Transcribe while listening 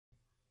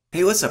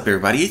Hey, what's up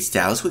everybody, it's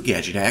Dallas with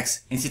Gadget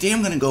Hacks, and today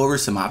I'm going to go over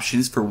some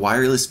options for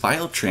wireless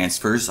file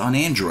transfers on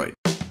Android.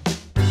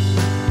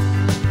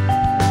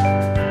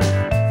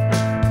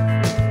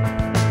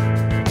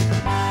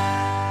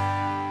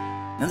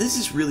 Now this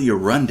is really a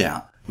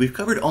rundown. We've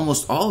covered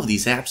almost all of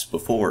these apps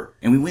before,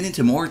 and we went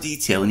into more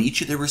detail in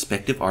each of their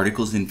respective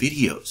articles and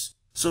videos.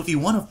 So if you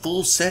want a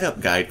full setup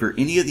guide for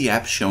any of the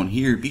apps shown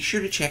here, be sure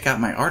to check out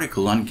my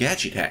article on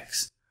Gadget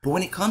Hacks. But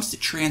when it comes to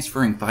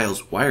transferring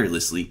files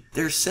wirelessly,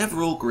 there are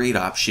several great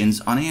options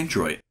on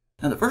Android.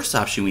 Now the first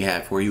option we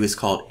have for you is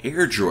called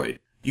AirDroid.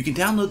 You can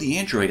download the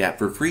Android app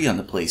for free on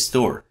the Play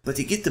Store, but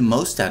to get the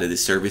most out of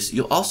this service,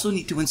 you'll also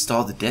need to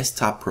install the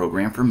desktop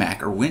program for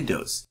Mac or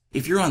Windows.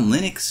 If you're on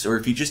Linux, or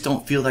if you just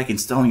don't feel like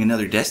installing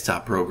another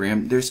desktop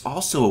program, there's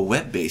also a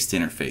web-based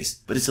interface,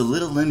 but it's a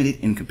little limited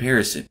in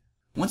comparison.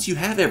 Once you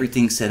have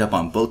everything set up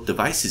on both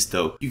devices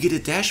though, you get a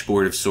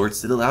dashboard of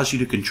sorts that allows you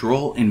to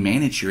control and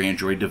manage your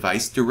Android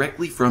device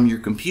directly from your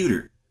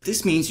computer.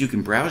 This means you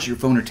can browse your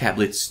phone or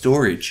tablet's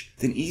storage,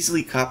 then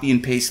easily copy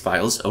and paste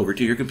files over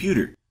to your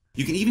computer.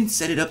 You can even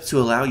set it up to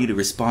allow you to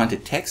respond to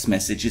text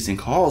messages and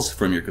calls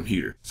from your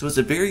computer, so it's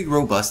a very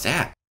robust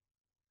app.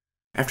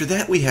 After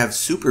that we have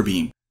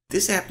SuperBeam.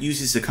 This app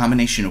uses a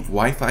combination of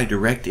Wi-Fi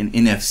Direct and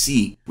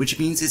NFC, which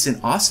means it's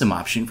an awesome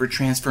option for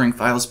transferring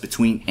files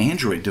between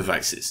Android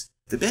devices.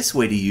 The best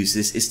way to use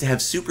this is to have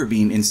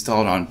SuperBeam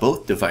installed on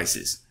both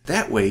devices.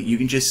 That way, you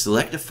can just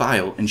select a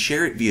file and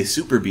share it via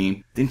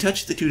SuperBeam, then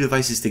touch the two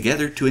devices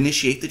together to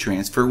initiate the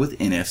transfer with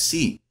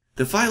NFC.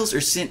 The files are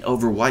sent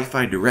over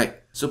Wi-Fi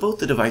Direct, so both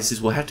the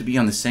devices will have to be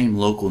on the same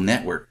local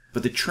network,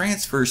 but the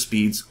transfer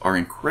speeds are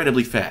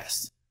incredibly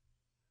fast.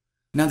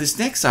 Now this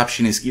next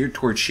option is geared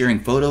towards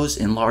sharing photos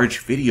and large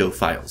video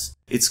files.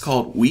 It's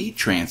called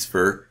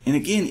WeTransfer, and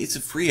again, it's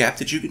a free app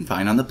that you can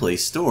find on the Play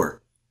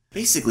Store.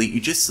 Basically, you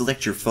just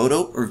select your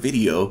photo or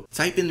video,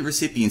 type in the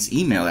recipient's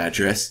email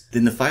address,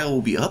 then the file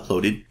will be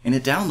uploaded and a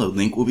download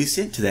link will be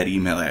sent to that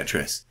email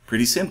address.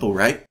 Pretty simple,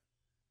 right?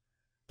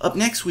 Up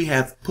next we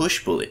have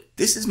Pushbullet.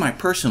 This is my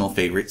personal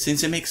favorite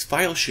since it makes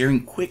file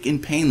sharing quick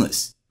and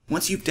painless.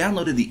 Once you've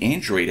downloaded the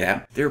Android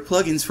app, there are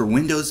plugins for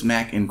Windows,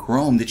 Mac, and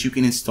Chrome that you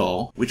can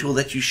install, which will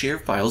let you share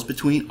files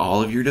between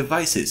all of your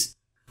devices.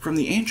 From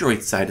the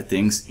Android side of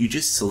things, you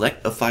just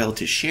select a file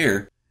to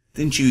share,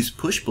 then choose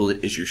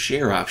Pushbullet as your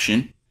share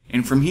option,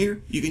 and from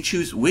here, you can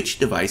choose which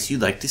device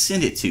you'd like to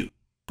send it to.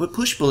 But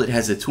Pushbullet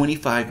has a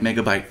 25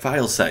 megabyte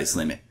file size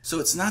limit, so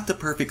it's not the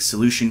perfect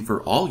solution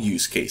for all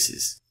use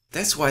cases.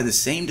 That's why the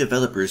same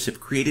developers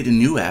have created a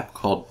new app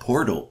called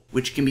Portal,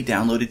 which can be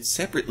downloaded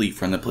separately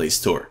from the Play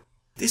Store.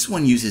 This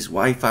one uses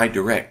Wi-Fi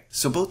Direct,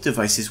 so both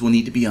devices will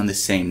need to be on the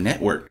same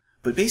network.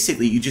 But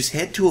basically, you just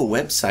head to a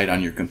website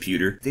on your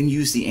computer, then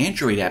use the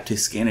Android app to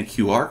scan a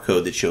QR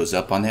code that shows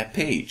up on that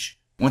page.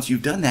 Once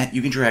you've done that,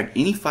 you can drag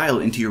any file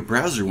into your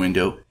browser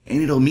window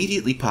and it'll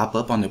immediately pop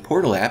up on the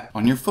Portal app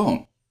on your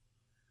phone.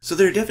 So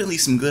there are definitely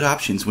some good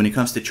options when it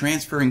comes to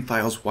transferring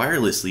files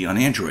wirelessly on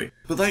Android.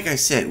 But like I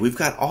said, we've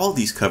got all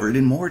these covered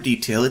in more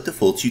detail at the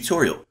full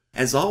tutorial.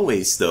 As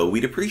always though,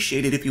 we'd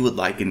appreciate it if you would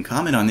like and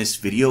comment on this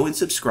video and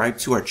subscribe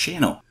to our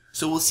channel.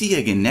 So we'll see you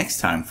again next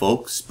time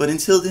folks, but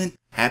until then,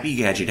 happy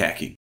gadget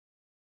hacking.